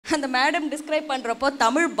அந்த madam describe பண்ணுறப்போ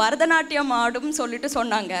தமிழ் பரதநாட்டியம் ஆடும்னு சொல்லிட்டு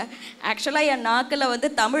சொன்னாங்க. ஆக்சுவலாக என் நாக்கில் வந்து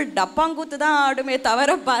தமிழ் டப்பாங்கூத்து தான் ஆடுமே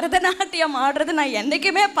தவிர பரதநாட்டியம் ஆடுறது நான்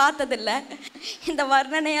என்றைக்குமே பார்த்ததில்லை. இந்த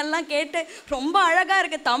வர்ணனையெல்லாம் கேட்டு ரொம்ப அழகாக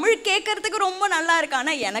இருக்குது. தமிழ் கேட்குறதுக்கு ரொம்ப நல்லா இருக்கு.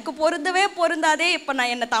 ஆனால் எனக்கு பொருந்தாதே. இப்போ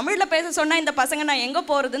நான் என்னை தமிழில் பேச சொன்னால் இந்த பசங்க நான் எங்கே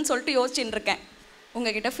போகிறதுன்னு சொல்லிட்டு யோசிச்சுட்டு இருக்கேன்.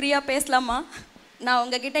 உங்ககிட்ட ஃப்ரீயாக பேசலாமா? நான்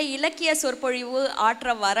உங்ககிட்ட இலக்கிய சொற்பொழிவு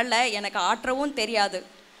ஆற்ற வரலை, எனக்கு ஆற்றவும் தெரியாது.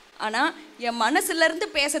 ஆனால் என் மனசுலேருந்து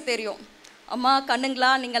பேச தெரியும். அம்மா கண்ணுங்களா,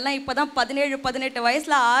 நீங்கள்லாம் இப்போ தான் 17-18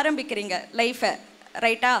 வயசில் ஆரம்பிக்கிறீங்க லைஃப்பை,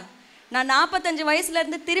 ரைட்டா? நான் 45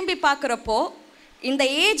 வயசுலேருந்து திரும்பி பார்க்குறப்போ இந்த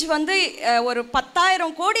ஏஜ் வந்து ஒரு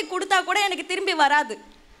 10,000 கோடி கொடுத்தா கூட எனக்கு திரும்பி வராது,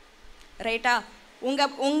 ரைட்டா?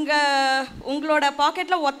 உங்களோட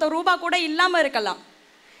பாக்கெட்டில் ₹1 கூட இல்லாமல் இருக்கலாம்.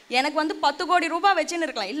 எனக்கு வந்து 10 கோடி ரூபாய் வச்சுன்னு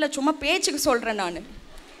இருக்கலாம். இல்லை, சும்மா பேச்சுக்கு சொல்கிறேன். நான்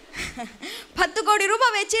 10 கோடி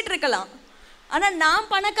ரூபாய் வச்சிட்டு இருக்கலாம். ஆனால் நான்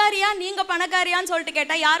பணக்காரியா நீங்கள் பணக்காரியான்னு சொல்லிட்டு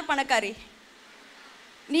கேட்டால் யார் பணக்காரி?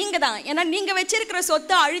 நீங்கள் தான். ஏன்னா நீங்கள் வச்சிருக்கிற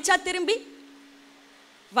சொத்தை அழிச்சா திரும்பி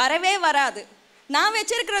வரவே வராது. நான்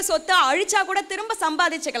வச்சிருக்கிற சொத்தை அழிச்சா கூட திரும்ப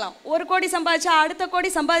சம்பாதிச்சுக்கலாம். 1 கோடி சம்பாதிச்சா அடுத்த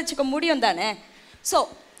கோடி சம்பாதிச்சுக்க முடியும் தானே? ஸோ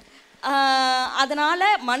அதனால்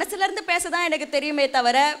மனசுலேருந்து பேச தான் எனக்கு தெரியுமே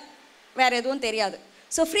தவிர வேறு எதுவும் தெரியாது.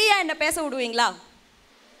 ஸோ ஃப்ரீயாக என்னை பேச விடுவீங்களா?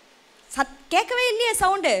 கேட்கவே இல்லையே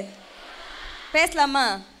சவுண்டு. பேசலாமா?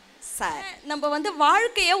 சார், நம்ம வந்து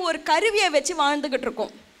வாழ்க்கையை ஒரு கருவியை வச்சு வாழ்ந்துக்கிட்டு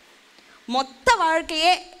இருக்கோம். மொத்த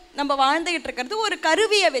வாழ்க்கையே நம்ம வாழ்ந்துக்கிட்டு இருக்கிறது ஒரு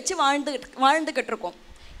கருவியை வச்சு வாழ்ந்துக்கிட்டு இருக்கோம்.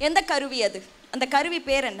 எந்த கருவி அது? அந்த கருவி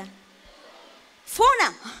பேர் என்ன? ஃபோனா?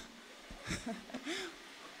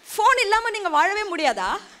 ஃபோன் இல்லாமல் நீங்கள் வாழவே முடியாதா?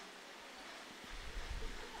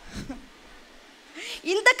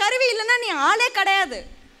 இந்த கருவி இல்லைன்னா நீ ஆளே கிடையாது.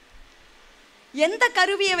 எந்த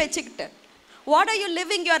கருவியை வச்சுக்கிட்டு what are you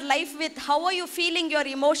living your life with? How are you feeling your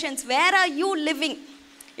emotions? Where are you living?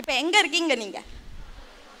 இப்போ எங்கே இருக்கீங்க? நீங்கள்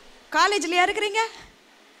காலேஜ்லையா இருக்கிறீங்க?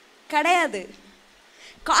 கிடையாது.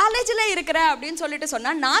 காலேஜில் இருக்கிற அப்படின்னு சொல்லிட்டு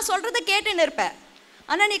சொன்னால் நான் சொல்கிறத கேட்டுன்னு இருப்பேன்.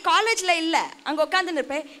 ஆனால் நீ காலேஜில் இல்லை, அங்கே உட்காந்துன்னு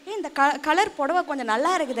இருப்பேன். இந்த கலர் புடவை கொஞ்சம்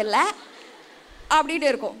நல்லா இருக்குதுல்ல அப்படின்னு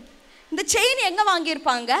இருக்கும். இந்த செயின் எங்கே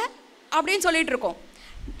வாங்கியிருப்பாங்க அப்படின்னு சொல்லிட்டு இருக்கோம்.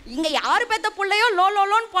 இங்கே யார் பெற்ற பிள்ளையோ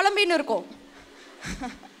லோன்னு புலம்பின்னு இருக்கும்.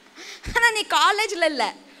 ஆனால் நீ காலேஜில் இல்லை,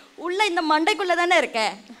 உள்ள இந்த மண்டைக்குள்ளே தானே இருக்க,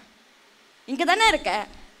 இங்கே தானே இருக்க.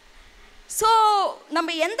 ஸோ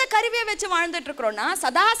நம்ம எந்த கருவியை வச்சு வாழ்ந்துட்டுருக்குறோன்னா,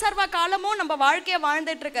 சதா சர்வ காலமும் நம்ம வாழ்க்கையை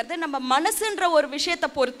வாழ்ந்துட்டுருக்கிறது நம்ம மனசுன்ற ஒரு விஷயத்தை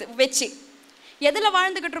பொறுத்து வச்சு. எதில்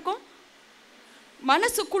வாழ்ந்துக்கிட்டு இருக்கோம்?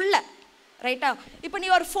 மனசுக்குள்ளே, ரைட்டா? இப்போ நீ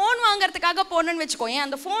ஒரு ஃபோன் வாங்கிறதுக்காக போனேன்னு வச்சுக்கோங்க,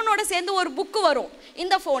 அந்த ஃபோனோட சேர்ந்து ஒரு புக்கு வரும்.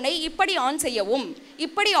 இந்த ஃபோனை இப்படி ஆன் செய்யவும்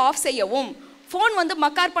இப்படி ஆஃப் செய்யவும், ஃபோன் வந்து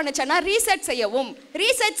மக்கார் பண்ணுச்சுன்னா ரீசெட் செய்யவும்,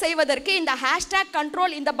 ரீசெட் செய்வதற்கு இந்த ஹேஷ்டேக்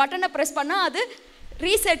கண்ட்ரோல் இந்த பட்டனை ப்ரெஸ் பண்ணால் அது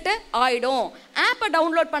ரீசெட்டு ஆகிடும். ஆப்பை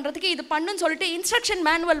டவுன்லோட் பண்ணுறதுக்கு இது பண்ணுன்னு சொல்லிட்டு இன்ஸ்ட்ரக்ஷன்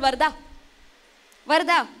மேனுவல் வருதா?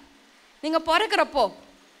 நீங்கள் பிறக்கிறப்போ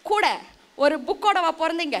கூட ஒரு புக்கோடவா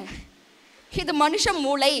பிறந்தீங்க? இது மனுஷ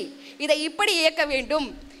மூளை, இதை இப்படி இயக்க வேண்டும்,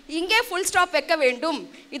 இங்கே ஃபுல் ஸ்டாப் வைக்க வேண்டும்,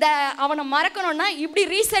 இதை அவனை மறக்கணும்னா இப்படி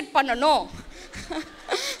ரீசெட் பண்ணணும்.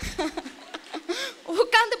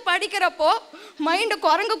 உட்காந்து படிக்கிறப்போ மைண்டு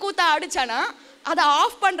குரங்கு கூத்தா அடிச்சானா அதை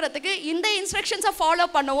ஆஃப் பண்ணுறதுக்கு இந்த இன்ஸ்ட்ரக்ஷன்ஸை ஃபாலோ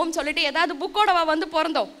பண்ணவும் சொல்லிட்டு ஏதாவது புக்கோடவா வந்து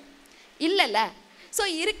பிறந்தோம்? இல்லைல்ல. ஸோ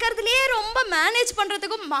இருக்கிறதுலையே ரொம்ப மேனேஜ்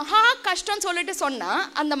பண்ணுறதுக்கும் மகா கஷ்டம் சொல்லிட்டு சொன்னால்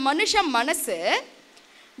அந்த மனுஷ மனசு.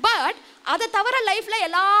 பட் அதை தவிர லைஃப்பில்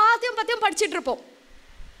எல்லாத்தையும் பற்றியும் படிச்சுட்டு இருப்போம்,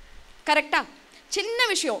 கரெக்டாக? சின்ன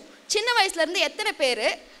விஷயம், சின்ன வயசுலேருந்து எத்தனை பேர்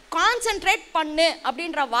கான்சென்ட்ரேட் பண்ணு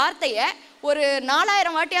அப்படின்ற வார்த்தையை ஒரு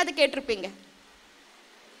 4000 வாட்டியாவது கேட்டிருப்பீங்க?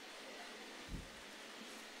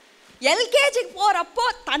 எல்கேஜிக்கு போகிறப்போ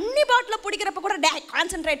தண்ணி பாட்டில் பிடிக்கிறப்ப கூட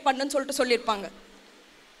கான்சென்ட்ரேட் பண்ணுன்னு சொல்லிட்டு சொல்லியிருப்பாங்க,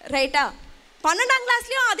 ரைட்டா? 12ஆம்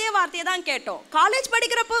கிளாஸ்லேயும் அதே வார்த்தையை தான் கேட்டோம், காலேஜ்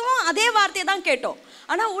படிக்கிறப்பவும் அதே வார்த்தையை தான் கேட்டோம்.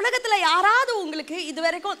 ஆனால் உலகத்தில் யாராவது உங்களுக்கு இது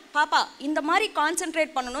வரைக்கும் பாப்பா இந்த மாதிரி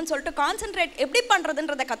கான்சென்ட்ரேட் பண்ணணும்னு சொல்லிட்டு கான்சென்ட்ரேட் எப்படி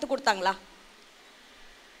பண்ணுறதுன்றதை கற்றுக் கொடுத்தாங்களா?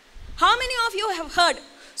 How many of you have heard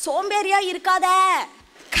சோம்பேறியா இருக்காத,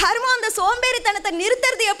 கர்மம் அந்த சோம்பேறித்தனத்தை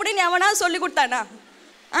நிறுத்துறது எப்படின்னு எவனா சொல்லி கொடுத்தானா?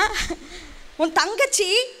 உன்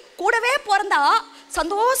தங்கச்சி கூடவே பிறந்தா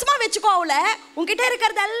சந்தோஷமா வச்சுக்கோ, அவளை உங்ககிட்ட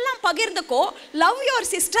இருக்கிறதெல்லாம் பகிர்ந்துக்கோ, love your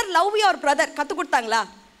sister, love your brother கற்றுக் கொடுத்தாங்களா?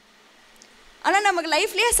 ஆனால் நமக்கு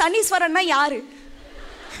லைஃப்லேயே சனீஸ்வரன்னா யாரு?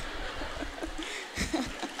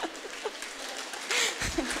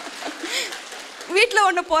 வீட்டில்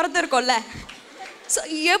ஒன்று பிறந்திருக்கோம்ல. ஸோ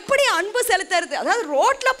எப்படி அன்பு செலுத்துறது? அதாவது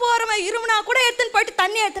ரோட்டில் போகிறவன் இருமுனா கூட எடுத்துன்னு போயிட்டு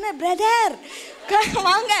தண்ணி எடுத்துன, பிரதர்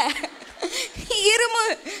வாங்க இருமு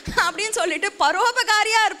அப்படின்னு சொல்லிட்டு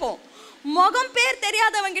பரோபகாரியாக இருப்போம். முகம் பேர்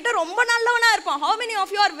தெரியாதவங்கிட்ட ரொம்ப நல்லவனாக இருப்பான். How many of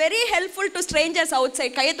you are very helpful to strangers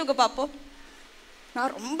outside? கையை தூக்க பார்ப்போம்.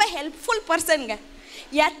 நான் ரொம்ப ஹெல்ப்ஃபுல் பர்சனுங்க.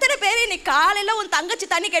 எத்தனை பேர் நீ காலையில் உன் தங்கச்சி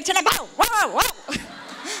தண்ணி கேட்டுச்சுன்னா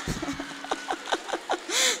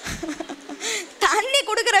தண்ணி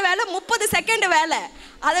கொடுக்குற வேலை 30 செகண்ட் வேலை,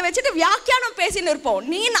 அதை வச்சுட்டு வியாக்கியானம் பேசின்னு இருப்போம்.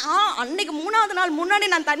 நீ நான் அன்னைக்கு 3வது நாள் முன்னாடி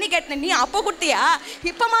நான் தண்ணி கேட்டேன், நீ அப்போ கொடுத்தியா,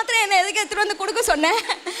 இப்போ மாத்திரம் என்னை எதுக்கு எடுத்துகிட்டு வந்து கொடுக்க சொன்னேன்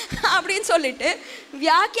அப்படின்னு சொல்லிட்டு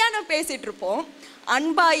வியாக்கியானம் பேசிகிட்டு இருப்போம்.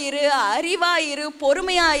 அன்பாயிரு, அறிவாயிரு,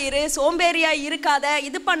 பொறுமையாயிரு, சோம்பேறியா இருக்காத,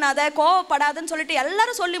 இது பண்ணாத, கோவப்படாதன்னு சொல்லிட்டு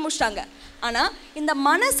எல்லாரும் சொல்லி முடிச்சிட்டாங்க. ஆனால் இந்த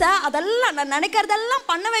மனசை அதெல்லாம் நான் நினைக்கிறதெல்லாம்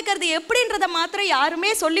பண்ண வைக்கிறது எப்படின்றத மாத்திரம்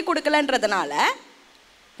யாருமே சொல்லி கொடுக்கலன்றதுனால,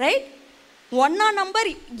 ரைட், 1ஆம் நம்பர்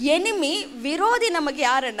எனிமி, விரோதி நமக்கு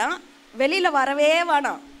யாருன்னா வெளியில் வரவே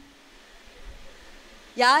வேணாம்.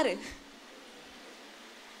 யாரு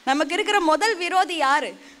நமக்கு இருக்கிற முதல் விரோதி?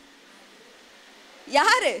 யாரு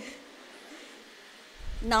யாரு?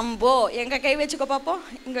 நம்போ. எங்க கை வச்சுக்கோ பார்ப்போம்,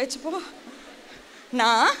 இங்க வச்சுப்போ.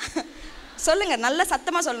 நான் சொல்லுங்க, நல்ல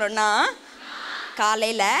சத்தமா சொல்லணும். நான்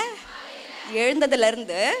காலையில்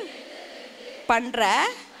எழுந்ததுலேருந்து பண்ணுற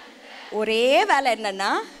ஒரே வேலை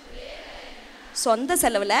என்னன்னா சொந்த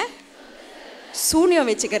செலவில் சூனியம்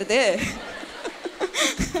வச்சுக்கிறது.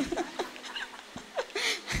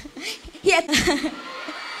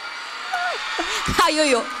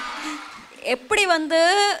 ஐயோ, எப்படி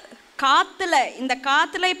காத்துல, இந்த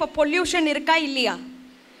காத்துல இப்போ பொல்யூஷன் இருக்கா இல்லையா?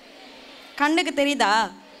 கண்ணுக்கு தெரியுதா?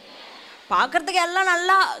 பார்க்கறதுக்கு எல்லாம்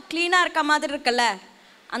நல்லா க்ளீனாக இருக்க மாதிரி இருக்குல்ல.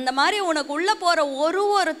 அந்த மாதிரி உனக்கு உள்ளே போகிற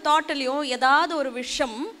ஒரு தாட்லேயும் ஏதாவது ஒரு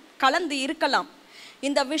விஷம் கலந்து இருக்கலாம்.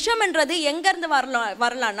 இந்த விஷம்ன்றது எங்கேருந்து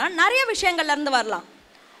வரலான்னா நிறைய விஷயங்கள்லேருந்து வரலாம்.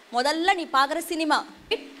 முதல்ல நீ பார்க்குற சினிமா,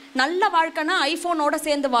 நல்ல வாழ்க்கைனா ஐஃபோனோட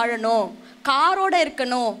சேர்ந்து வாழணும், காரோட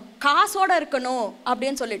இருக்கணும், காசோட இருக்கணும்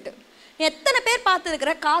அப்படின்னு சொல்லிட்டு. எத்தனை பேர்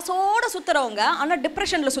பார்த்துருக்குற காசோட சுற்றுறவங்க ஆனால்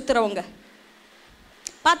டிப்ரெஷனில் சுற்றுறவங்க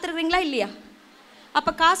பார்த்துருக்குறீங்களா இல்லையா?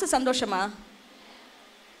 அப்போ காசு சந்தோஷமா?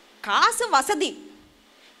 காசு வசதி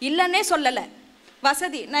இல்லைன்னே சொல்லலை,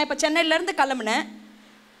 வசதி. நான் இப்போ சென்னையிலேருந்து கிளம்புனேன்,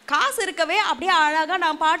 காசு இருக்கவே அப்படியே அழகாக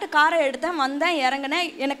நான் பாட்டு காரை எடுத்தேன், வந்தேன், இறங்கினேன்.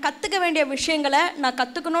 எனக்கு கற்றுக்க வேண்டிய விஷயங்களை நான்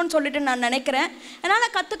கற்றுக்கணும்னு சொல்லிட்டு நான் நினைக்கிறேன்,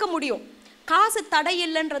 என்னால் கற்றுக்க முடியும். காசு தடை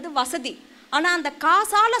இல்லைன்றது வசதி. ஆனால் அந்த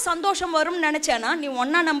காசால் சந்தோஷம் வரும்னு நினச்சேன்னா நீ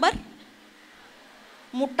 1ஆம் நம்பர்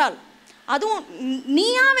முட்டாள். அதுவும்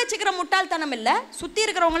நீயா வச்சுக்கிற முட்டாள்தனம் இல்லை, சுற்றி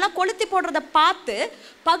இருக்கிறவங்களாம் கொளுத்தி போடுறத பார்த்து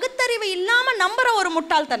பகுத்தறிவு இல்லாமல் நம்புகிற ஒரு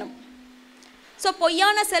முட்டாள்தனம். ஸோ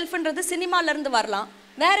பொய்யான செல்ஃப்ன்றது சினிமாலேருந்து வரலாம்.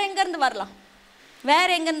 வேறு எங்கேருந்து வரலாம்?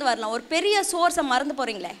 வேறு எங்கேருந்து வரலாம்? ஒரு பெரிய சோர்ஸை மறந்து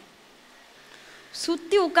போகிறீங்களே,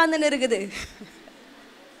 சுற்றி உட்காந்துன்னு இருக்குது.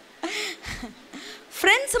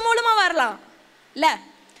 ஃப்ரெண்ட்ஸ் மூலமாக வரலாம் இல்லை?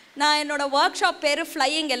 நான் என்னோடய ஒர்க் ஷாப் பேர்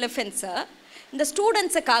ஃப்ளையிங் எலிஃபென்ட்ஸு. இந்த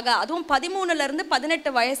ஸ்டூடெண்ட்ஸுக்காக, அதுவும் 13லேருந்து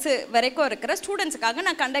 18 வயசு வரைக்கும் இருக்கிற ஸ்டூடெண்ட்ஸுக்காக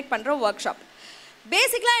நான் கண்டக்ட் பண்ணுற ஒர்க் ஷாப்.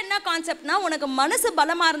 பேசிக்கலாக என்ன கான்செப்ட்னா, உனக்கு மனசு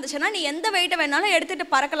பலமாக இருந்துச்சுன்னா நீ எந்த வெயிட்டை வேணாலும்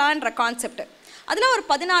எடுத்துகிட்டு பறக்கலான்ற கான்செப்ட். அதில் ஒரு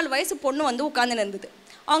 14 வயசு பொண்ணு உட்காந்துன்னு இருந்தது.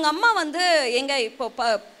 அவங்க அம்மா எங்கள் இப்போ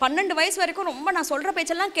 12 வயசு வரைக்கும் ரொம்ப நான் சொல்கிற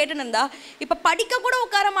பேச்செல்லாம் கேட்டுன்னு இருந்தா, இப்போ படிக்க கூட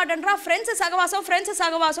உட்கார மாட்டேன்றா, ஃப்ரெண்ட்ஸு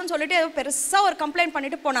சகவாசம்னு சொல்லிட்டு பெருசாக ஒரு கம்ப்ளைண்ட்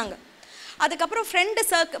பண்ணிட்டு போனாங்க. அதுக்கப்புறம்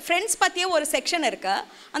ஃப்ரெண்ட்ஸ் பற்றியே ஒரு செக்ஷன் இருக்கு.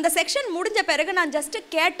 அந்த செக்ஷன் முடிஞ்ச பிறகு நான் ஜஸ்ட்டு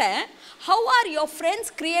கேட்டேன், how are your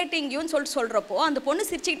friends creating யூன்னு சொல்கிறப்போ அந்த பொண்ணு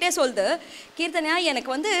சிரிச்சுக்கிட்டே சொல்லுது, கீர்த்தனையா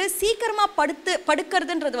எனக்கு சீக்கிரமாக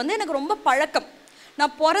படுக்கிறதுன்றது எனக்கு ரொம்ப பழக்கம்.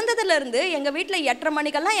 நான் பிறந்ததுலேருந்து எங்கள் வீட்டில் 8:30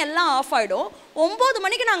 மணிக்கெல்லாம் எல்லாம் ஆஃப் ஆகிடும், 9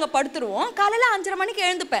 மணிக்கு நாங்கள் படுத்துருவோம், காலையில் 5:30 மணிக்கு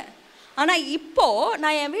எழுந்துப்பேன். ஆனால் இப்போது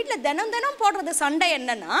நான் என் வீட்டில் தினம் போடுறது சண்டை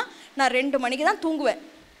என்னென்னா, நான் 2 மணிக்கு தான் தூங்குவேன்,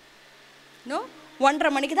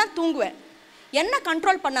 1:30 மணிக்கு தான் தூங்குவேன். என்ன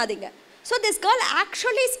கண்ட்ரோல் பண்ணாதீங்க. So this girl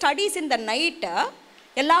actually studies in the night.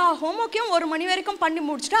 எல்லா ஹோம்ஒர்க்கையும் 1 மணி வரைக்கும் பண்ணி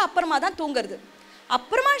முடிச்சுட்டு அப்புறமா தான் தூங்குறது.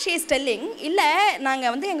 அப்புறமா ஷீ இஸ் டெல்லிங், இல்லை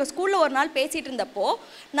நாங்கள் எங்கள் ஸ்கூலில் ஒரு நாள் பேசிகிட்டு இருந்தப்போ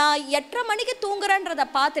நான் 8:30 மணிக்கு தூங்குறேன்றதை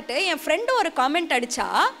பார்த்துட்டு என் ஃப்ரெண்டு ஒரு காமெண்ட் அடித்தா,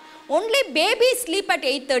 ஒன்லி பேபி ஸ்லீப் அட்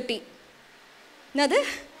 8:30. என்னது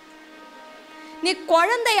நீ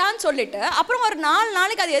குழந்தையான்னு சொல்லிட்டு அப்புறம் ஒரு 4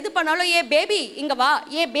 நாளைக்கு அது எது பண்ணாலும் ஏ பேபி இங்கே வா,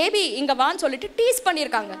 ஏ பேபி இங்கே வான்னு சொல்லிட்டு டீஸ்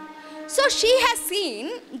பண்ணியிருக்காங்க. So she has scene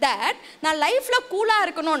that நான் லைஃப்பில் கூலாக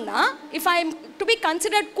இருக்கணும்னா, if I am to be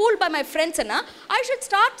considered cool by my ஃப்ரெண்ட்ஸ்னா I should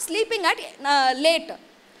start sleeping at late.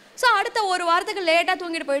 So அடுத்த ஒரு வாரத்துக்கு லேட்டாக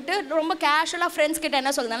தூங்கிட்டு போயிட்டு ரொம்ப கேஷுவலாக ஃப்ரெண்ட்ஸ் கிட்ட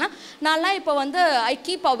என்ன சொல்லுங்கன்னா, நான்லாம் இப்போ ஐ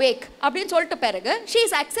கீப் அவேக் அப்படின்னு சொல்லிட்டு பிறகு she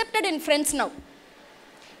is accepted in friends now.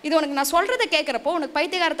 இது உனக்கு நான் சொல்கிறத கேட்குறப்போ உனக்கு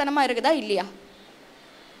பைத்தியகாரத்தனமாக இருக்குதா இல்லையா?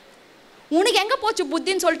 உனக்கு எங்கே போச்சு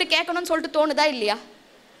புத்தின்னு சொல்லிட்டு கேட்கணும்னு சொல்லிட்டு தோணுதா இல்லையா?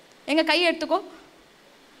 எங்கள் கையை எடுத்துக்கோ,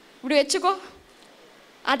 இப்படி வச்சுக்கோ,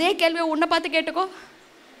 அதே கேள்வியை உன்னை பார்த்து கேட்டுக்கோ.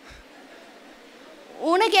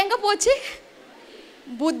 உனக்கு எங்கே போச்சு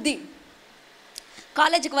புத்தி?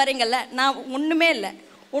 காலேஜுக்கு வரீங்கல்ல, நான் ஒன்றுமே இல்லை,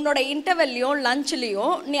 உன்னோட இன்டர்வெல்லையும்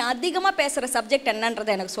லஞ்ச்லேயும் நீ அதிகமாக பேசுகிற சப்ஜெக்ட்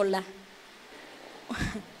என்னன்றதை எனக்கு சொல்ல.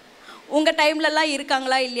 உங்கள் டைம்லலாம்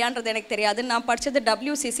இருக்காங்களா இல்லையான்றது எனக்கு தெரியாது. நான் படித்தது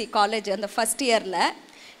WCC காலேஜ். அந்த ஃபஸ்ட் இயரில்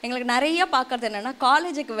எங்களுக்கு நிறைய பார்க்குறது என்னென்னா,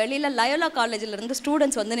 காலேஜுக்கு வெளியில் லயோலா காலேஜிலேருந்து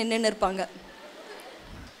ஸ்டூடெண்ட்ஸ் வந்து நின்றுன்னு இருப்பாங்க.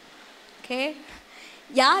 ஓகே,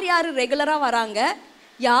 யார் யார் ரெகுலராக வராங்க,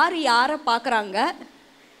 யார் யாரை பார்க்குறாங்க,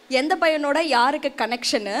 எந்த பையனோட யாருக்கு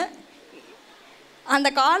கனெக்ஷனு. அந்த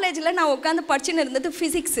காலேஜில் நான் உட்காந்து படிச்சுன்னு இருந்தது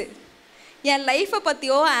ஃபிசிக்ஸு. என் லைஃப்பை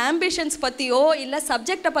பற்றியோ ஆம்பிஷன்ஸ் பற்றியோ இல்லை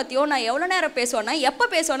சப்ஜெக்டை பற்றியோ நான் எவ்வளோ நேரம் பேசுவேன்னா, எப்போ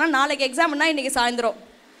பேசுவேன்னா, நாளைக்கு எக்ஸாம்னா இன்றைக்கி சாயந்தரம்.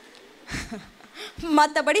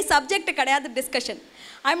 மற்றபடி சப்ஜெக்ட் கிடையாது discussion.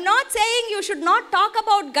 I am not saying you should not talk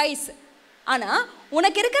about guys. ஆனால்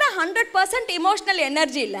உனக்கு இருக்கிற 100% இமோஷ்னல்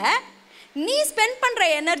எனர்ஜியில் நீ ஸ்பெண்ட் பண்ணுற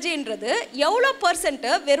எனர்ஜின்றது எவ்வளோ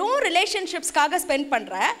பர்சன்ட்டு வெறும் ரிலேஷன்ஷிப்ஸ்க்காக ஸ்பெண்ட்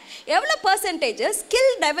பண்ணுற, எவ்வளோ பர்சன்டேஜ்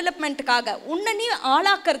ஸ்கில் டெவலப்மெண்ட்டுக்காக உன்னை நீ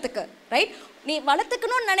ஆளாக்கிறதுக்கு, ரைட்? நீ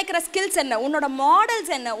வளர்த்துக்கணும்னு நினைக்கிற ஸ்கில்ஸ் என்ன, உன்னோட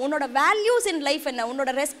மாடல்ஸ் என்ன, உன்னோட வேல்யூஸ் இன் லைஃப் என்ன,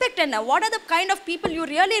 உன்னோட ரெஸ்பெக்ட் என்ன, what are the kind of people you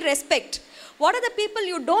really respect, what are the people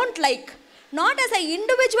you don't like, not as an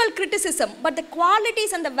individual criticism but the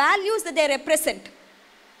qualities and the values that they represent.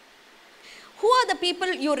 Who are the people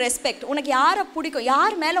you respect? உனக்கு யாரை பிடிக்கும்,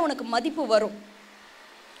 யார் மேலே உனக்கு மதிப்பு வரும்,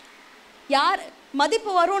 யார்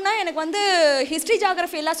மதிப்பு வரும்னா எனக்கு வந்து ஹிஸ்ட்ரி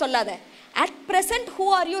ஜாகிரஃபிலாம் சொல்லாத. At present who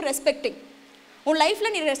are you respecting? உன்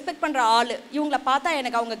லைஃப்பில் நீ ரெஸ்பெக்ட் பண்ணுற ஆள், இவங்கள பார்த்தா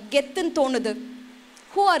எனக்கு அவங்க கெத்துன்னு தோணுது.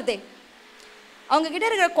 who are they? அவங்கக்கிட்ட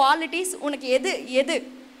இருக்கிற குவாலிட்டிஸ் உனக்கு எது எது?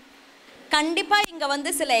 கண்டிப்பாக இங்கே வந்து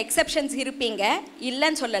சில எக்ஸப்ஷன்ஸ் இருப்பீங்க,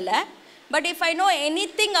 இல்லைன்னு சொல்லலை. But if I know any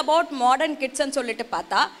thing about modern கிட்ஸ்ன்னு சொல்லிட்டு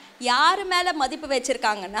பார்த்தா, யார் மேலே மதிப்பு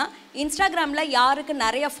வச்சுருக்காங்கன்னா, இன்ஸ்டாகிராமில் யாருக்கு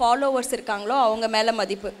நிறைய ஃபாலோவர்ஸ் இருக்காங்களோ அவங்க மேலே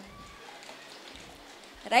மதிப்பு,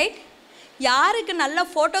 ரைட்? யாருக்கு நல்ல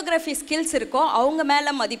ஃபோட்டோகிராஃபி ஸ்கில்ஸ் இருக்கோ அவங்க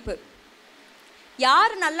மேலே மதிப்பு,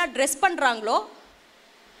 யார் நல்லா ட்ரெஸ் பண்ணுறாங்களோ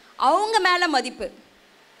அவங்க மேலே மதிப்பு,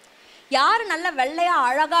 யார் நல்ல வெள்ளையாக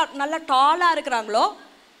அழகாக நல்லா டாலாக இருக்கிறாங்களோ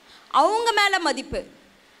அவங்க மேலே மதிப்பு,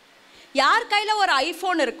 யார் கையில் ஒரு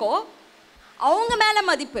ஐஃபோன் இருக்கோ அவங்க மேலே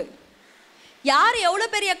மதிப்பு, யார் எவ்வளோ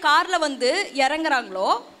பெரிய காரில் வந்து இறங்குறாங்களோ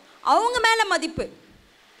அவங்க மேலே மதிப்பு,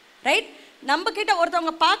 ரைட்? நம்மக்கிட்ட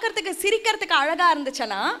ஒருத்தவங்க பார்க்குறதுக்கு சிரிக்கிறதுக்கு அழகாக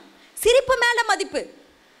இருந்துச்சுன்னா சிரிப்பு மேலே மதிப்பு,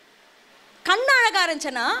 கண் அழகாக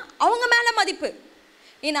இருந்துச்சுன்னா அவங்க மேலே மதிப்பு.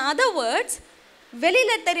 இன் அதர் வேர்ட்ஸ்,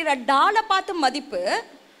 வெளியில் தெரிகிற டாலை பார்த்து மதிப்பு.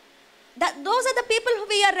 Those are the people who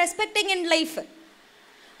we are respecting in life.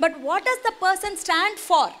 But what does the person stand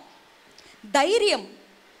for? தைரியம்,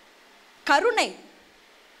 கருணை,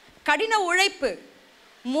 கடின உழைப்பு,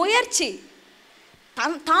 முயற்சி,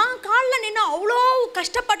 தான் காலில் நின்று அவ்வளோ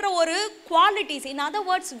கஷ்டப்படுற ஒரு qualities. In other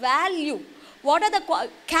words value. What are the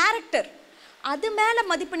character? அது மேலே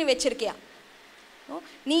மதிப்பு நீ வச்சுருக்கியா?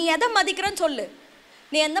 நீ எதை மதிக்கிறேன்னு சொல்லு.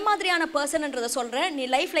 நீ எந்த மாதிரியான பர்சன்ன்றதை சொல்கிறேன், நீ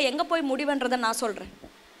லைஃப்பில் எங்கே போய் முடிவுன்றதை நான் சொல்கிறேன்.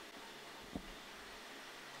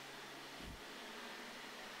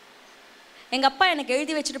 எங்கள் அப்பா எனக்கு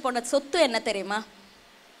எழுதி வச்சுட்டு போன சொத்து என்ன தெரியுமா?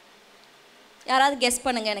 யாராவது கெஸ்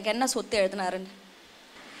பண்ணுங்கள் எனக்கு என்ன சொத்து எழுதினாருன்னு.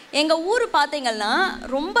 எங்கள் ஊர் பார்த்தீங்கன்னா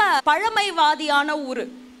ரொம்ப பழமைவாதியான ஊர்.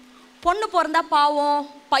 பொண்ணு பிறந்தா பாவம்,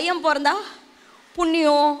 பையன் பிறந்தா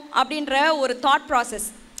புண்ணியம் அப்படின்ற ஒரு தாட் ப்ராசஸ்.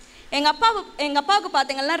 எங்கள் அப்பாவுக்கு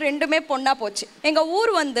பார்த்தீங்கன்னா ரெண்டுமே பொண்ணாக போச்சு. எங்கள்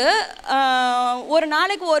ஊர் வந்து ஒரு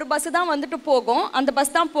நாளைக்கு ஒரு பஸ்ஸு தான் வந்துட்டு போகும், அந்த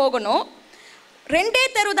பஸ் தான் போகணும். 2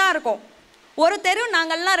 தெரு தான் இருக்கும். ஒரு தெரு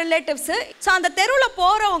நாங்கள்லாம் ரிலேட்டிவ்ஸு. ஸோ அந்த தெருவில்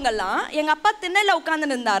போகிறவங்கெல்லாம் எங்கள் அப்பா திண்ணையில் உட்காந்து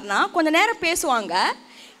நின்றாருன்னா கொஞ்சம் நேரம் பேசுவாங்க.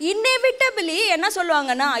 இன்னெவிட்டபிளி என்ன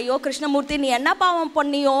சொல்லுவாங்கன்னா, ஐயோ கிருஷ்ணமூர்த்தி நீ என்ன பாவம்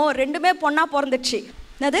பொண்ணியோ, ரெண்டுமே பொண்ணாக பிறந்துச்சு.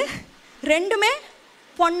 என்னது, ரெண்டுமே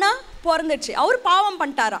பொண்ணாக பிறந்துச்சு, அவர் பாவம்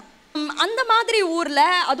பண்ணிட்டாராம். அந்த மாதிரி ஊரில்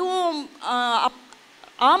அதுவும்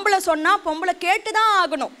ஆம்பளை சொன்னால் பொம்பளை கேட்டு தான்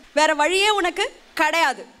ஆகணும், வேறு வழியே உனக்கு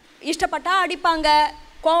கிடையாது. இஷ்டப்பட்டா அடிப்பாங்க,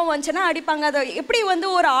 கோவம் வந்துச்சுன்னா அடிப்பாங்க. அதை எப்படி வந்து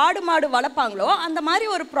ஒரு ஆடு மாடு வளர்ப்பாங்களோ அந்த மாதிரி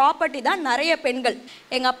ஒரு ப்ராப்பர்ட்டி தான் நிறைய பெண்கள்.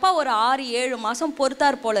 எங்கள் அப்பா ஒரு 6-7 மாதம்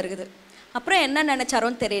பொறுத்தார் போல் இருக்குது. அப்புறம் என்ன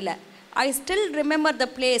நினச்சாரோன்னு தெரியல. I still remember the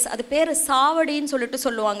place. அது பேர் சாவடின்னு சொல்லிட்டு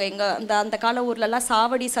சொல்லுவாங்க. எங்கள் அந்த கால ஊர்லலாம்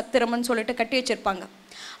சாவடி சத்திரம்னு சொல்லிட்டு கட்டி வச்சுருப்பாங்க.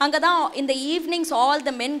 அங்கே தான் இந்த evenings all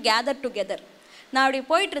the men gather together. நான் அப்படி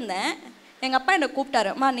போயிட்டுருந்தேன். எங்கள் அப்பா என்னை கூப்பிட்டாரு,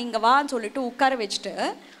 அம்மா நீங்கள் வான்னு சொல்லிட்டு உட்கார வச்சுட்டு,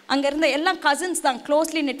 அங்கே இருந்த எல்லாம் கசின்ஸ் தான்,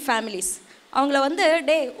 க்ளோஸ்லி நிட் ஃபேமிலிஸ். அவங்கள வந்து,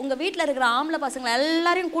 டே உங்கள் வீட்டில் இருக்கிற ஆம்பளை பசங்களை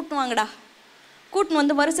எல்லாரையும் கூட்டின்னு வாங்கடா, கூட்டின்னு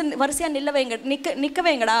வந்து வரிசையாக நிற்க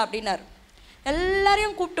வைங்கடா அப்படின்னாரு.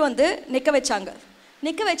 எல்லாரையும் கூப்பிட்டு வந்து நிற்க வச்சாங்க.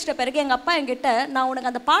 நிற்க வச்சிட்ட பிறகு எங்கள் அப்பா என்கிட்ட, நான்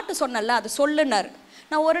உனக்கு அந்த பாட்டு சொன்னல அது சொல்லுன்னாரு.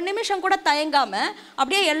 நான் ஒரு நிமிஷம் கூட தயங்காமல்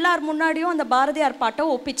அப்படியே எல்லார் முன்னாடியும் அந்த பாரதியார் பாட்டை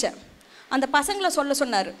ஒப்பிச்சேன். அந்த பசங்களை சொல்ல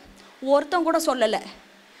சொன்னார். ஒருத்தன் கூட சொல்லலை,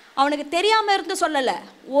 அவனுக்கு தெரியாமல் இருந்து சொல்லலை,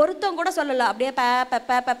 ஒருத்தன் கூட சொல்லலை. அப்படியே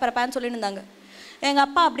பேன்னு சொல்லிட்டு இருந்தாங்க. எங்கள்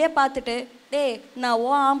அப்பா அப்படியே பார்த்துட்டு, டேய் நான்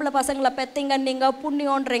ஆம்பளை பசங்களை பெத்திங்க நீங்கள்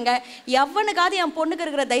புண்ணியோன்றீங்க, எவனுக்காவது என் பொண்ணுக்கு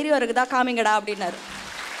இருக்கிற தைரியம் இருக்குதா காமிங்கடா அப்படின்னாரு.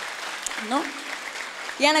 இன்னும்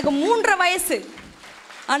எனக்கு 3.5 வயசு.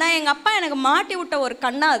 ஆனால் எங்கள் அப்பா எனக்கு மாட்டி விட்ட ஒரு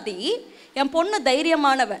கண்ணாடி, என் பொண்ணு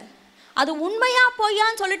தைரியமானவ. அது உண்மையா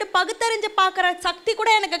பொய்யான்னு சொல்லிட்டு பகுத்தறிஞ்சு பார்க்குற சக்தி கூட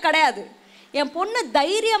எனக்கு கிடையாது. என் பொண்ணு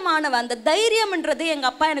தைரியமானவ. அந்த தைரியம்ன்றது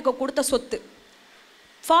எங்கள் அப்பா எனக்கு கொடுத்த சொத்து.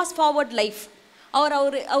 Fast forward life.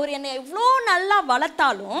 அவர் என்னை எவ்வளோ நல்லா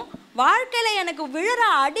வளர்த்தாலும் வாழ்க்கையில் எனக்கு விழுற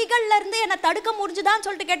அடிகள்லேருந்து என்னை தடுக்க முடிஞ்சுதான்னு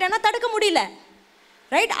சொல்லிட்டு கேட்டேன்னா தடுக்க முடியல.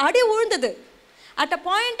 ரைட்? அடி உழுந்தது. At a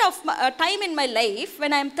point of time in my life,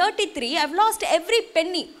 when I am 33, I've lost every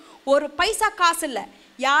penny. ஒரு பைசா காசு இல்லை.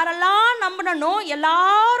 யாரெல்லாம் நம்பினோ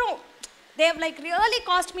எல்லாரும் they have like really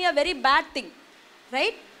cost me a very bad thing.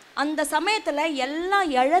 Right? அந்த சமயத்தில் எல்லாம்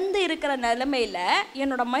இழந்து இருக்கிற நிலைமையில்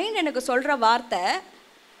என்னோட மைண்ட் எனக்கு சொல்கிற வார்த்தை,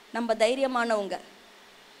 நம்ம தைரியமானவங்க,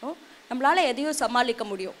 நம்மளால் எதையும் சமாளிக்க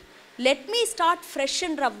முடியும், லெட் மீ ஸ்டார்ட்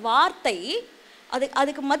ஃப்ரெஷ்ன்ற வார்த்தை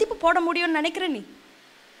அதுக்கு மதிப்பு போட முடியும்னு நினைக்கிறேன் நீ.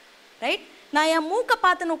 ரைட்? நான் என் மூக்கை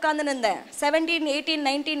பார்த்துன்னு உட்காந்துன்னு இருந்தேன் 17, 18,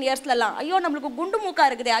 19 இயர்ஸ்லலாம். ஐயோ நம்மளுக்கு குண்டு மூக்காக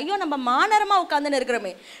இருக்குதே, ஐயோ நம்ம மானரமாக உட்காந்துன்னு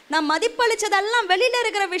இருக்கிறோமே. நான் மதிப்பளித்ததெல்லாம் வெளியில்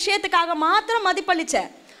இருக்கிற விஷயத்துக்காக மாத்திரம் மதிப்பளித்தேன்.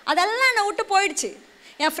 அதெல்லாம் என்னை விட்டு போயிடுச்சு.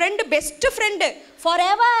 என் friend, best friend, for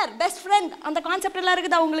ever best friend, அந்த கான்செப்ட் எல்லாம்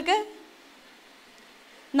இருக்குதா உங்களுக்கு?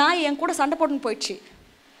 நான் என் கூட சண்டை போட்டுன்னு போயிடுச்சு.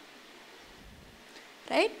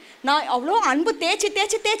 ரைட்? நான் அவ்வளோ அன்பு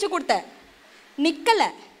தேய்ச்சி கொடுத்தேன், நிற்கலை.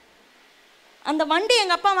 அந்த வண்டி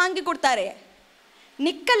எங்கள் அப்பா வாங்கி கொடுத்தாரு,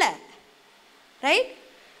 நிற்கலை. ரைட்?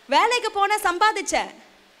 வேலைக்கு போனேன், சம்பாதிச்சேன்,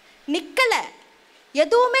 நிற்கலை.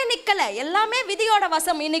 எதுவுமே நிற்கலை. எல்லாமே விதியோட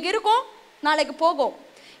வசம். இன்னைக்கு இருக்கும், நாளைக்கு போகும்.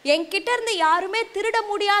 என்கிட்ட இருந்து யாருமே திருட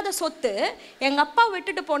முடியாத சொத்து எங்கள் அப்பா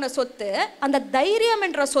விட்டுட்டு போன சொத்து, அந்த தைரியம்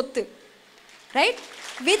என்ற சொத்து. ரைட்?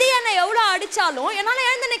 விதி என்னை எவ்வளோ அடித்தாலும் என்னால்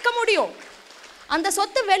எழுந்து நிற்க முடியும். அந்த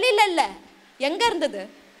சொத்து வெளியில் இல்லை, எங்கே இருந்தது?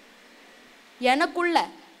 எனக்குள்ள.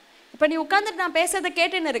 இப்போ நீ உட்காந்துட்டு நான் பேசுறதை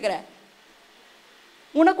கேட்டுன்னு இருக்கிற,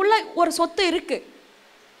 உனக்குள்ள ஒரு சொத்து இருக்கு.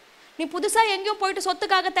 நீ புதுசாக எங்கேயும் போயிட்டு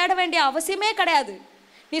சொத்துக்காக தேட வேண்டிய அவசியமே கிடையாது.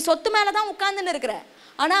 நீ சொத்து மேலே தான் உட்காந்துன்னு இருக்கிற.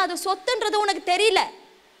 ஆனால் அது சொத்துன்றது உனக்கு தெரியல,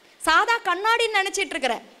 சாதா கண்ணாடின்னு நினச்சிட்டு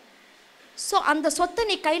இருக்கிற. ஸோ அந்த சொத்தை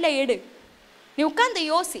நீ கையில் எடு. நீ உட்காந்து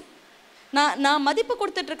யோசி. நான் மதிப்பு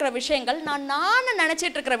கொடுத்துட்ருக்கிற விஷயங்கள், நான்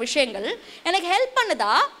நினச்சிட்டு இருக்கிற விஷயங்கள் எனக்கு ஹெல்ப்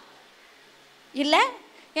பண்ணுதா, இல்லை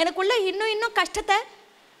எனக்குள்ள இன்னும் கஷ்டத்தை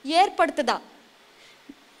ஏற்படுத்துதா?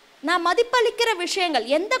 நான் மதிப்பளிக்கிற விஷயங்கள்,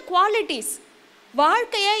 எந்த குவாலிட்டிஸ்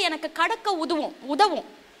வாழ்க்கையை எனக்கு கடக்க உதவும்.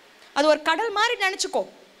 அது ஒரு கடல் மாதிரி நினச்சிக்கோ.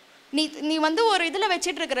 நீ ஒரு இதில்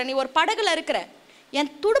வச்சிட்டு இருக்கிற, நீ ஒரு படகுல இருக்கிற.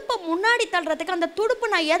 என் துடுப்பை முன்னாடி தள்ளுறதுக்கு அந்த துடுப்பு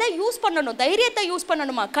நான் எதை யூஸ் பண்ணணும்? தைரியத்தை யூஸ்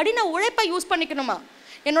பண்ணணுமா? கடின உழைப்பை யூஸ் பண்ணிக்கணுமா?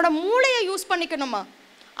 என்னோட மூளையை யூஸ் பண்ணிக்கணுமா?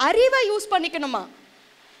 அறிவை யூஸ் பண்ணிக்கணுமா?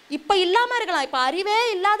 இப்போ இல்லாமல் இருக்கலாம், இப்போ அறிவே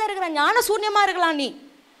இல்லாத இருக்கிற ஞான சூன்யமாக இருக்கலாம். நீ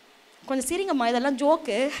கொஞ்சம் சிரிங்கம்மா, இதெல்லாம்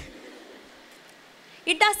joke.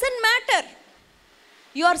 It doesn't matter.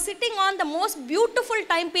 You are sitting on the most beautiful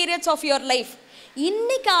time periods of your life.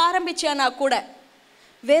 இன்னைக்கு ஆரம்பிச்சேன்னா கூட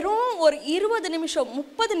வெறும் ஒரு 20 நிமிஷம்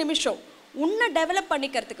 30 நிமிஷம் உன்னை டெவலப்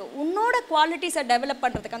பண்ணிக்கிறதுக்கு, உன்னோட குவாலிட்டிஸை டெவலப்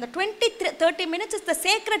பண்ணுறதுக்கு, அந்த 20-30 minutes is the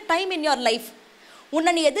sacred time in your life.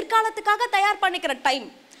 உன்னை நீ எதிர்காலத்துக்காக தயார் பண்ணிக்கிற டைம்.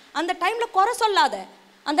 அந்த டைமில் குறை சொல்லாத,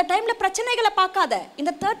 அந்த டைமில் பிரச்சனைகளை பார்க்காத.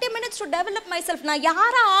 இந்த 30 minutes to develop my self. நான்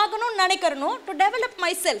யாரை ஆகணும்னு நினைக்கிறனோ டு டெவலப்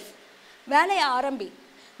மை செல்ஃப். வேலையை ஆரம்பி.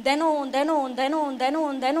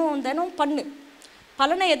 தினம் பண்ணு.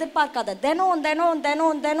 பலனை எதிர்பார்க்காத. தினம்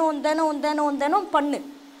பண்ணு.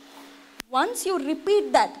 ஒன்ஸ் யூ ரிப்பீட்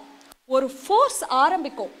தட், ஒரு ஃபோர்ஸ்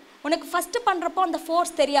ஆரம்பிக்கும். உனக்கு ஃபஸ்ட்டு பண்ணுறப்போ அந்த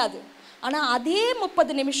ஃபோர்ஸ் தெரியாது. ஆனால் அதே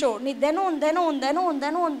 30 நிமிஷம் நீ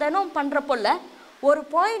தினம் பண்ணுறப்போல ஒரு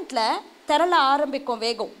பாயிண்டில் திரள ஆரம்பிக்கும்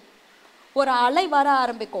வேகம். ஒரு அலை வர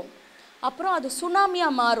ஆரம்பிக்கும். அப்புறம் அது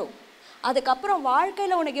சுனாமியாக மாறும். அதுக்கப்புறம்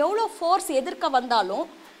வாழ்க்கையில் உனக்கு எவ்வளோ ஃபோர்ஸ் எதிர்க்க வந்தாலும்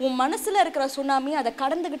உன் மனசில் இருக்கிற சுனாமி அதை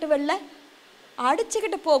கடந்துக்கிட்டு வெளில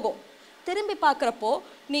அடிச்சுக்கிட்டு போகும். திரும்பி பார்க்குறப்போ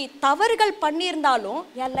நீ தவறுகள் பண்ணியிருந்தாலும்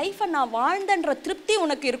என் லைஃப்பை நான் வாழ்ந்தன்ற திருப்தி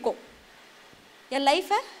உனக்கு இருக்கும். என்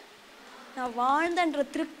லைஃப்பை நான் வாழ்ந்தன்ற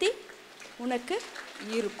திருப்தி உனக்கு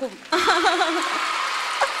இருக்கும்.